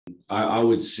I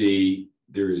would say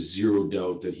there is zero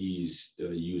doubt that he's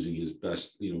using his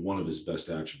best, one of his best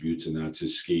attributes, and that's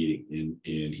his skating.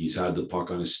 And he's had the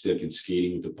puck on his stick and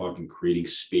skating with the puck and creating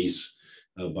space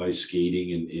by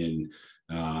skating.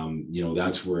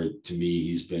 That's where, to me,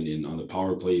 he's been in on the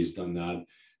power play. He's done that.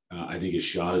 I think his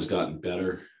shot has gotten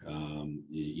better.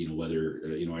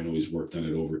 I know he's worked on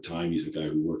it over time. He's a guy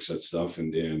who works at stuff,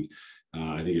 and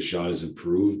I think his shot has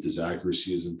improved. His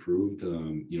accuracy has improved.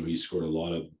 He's scored a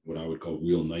lot of what I would call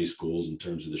real nice goals in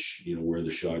terms of where the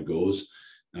shot goes.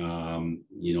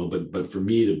 But for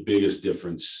me, the biggest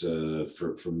difference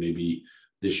for maybe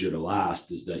this year to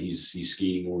last is that he's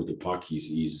skating more with the puck.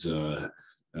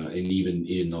 And even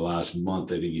in the last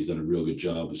month, I think he's done a real good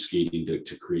job of skating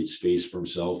to create space for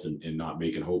himself and not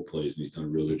making hope plays. And he's done a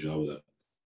real good job of that.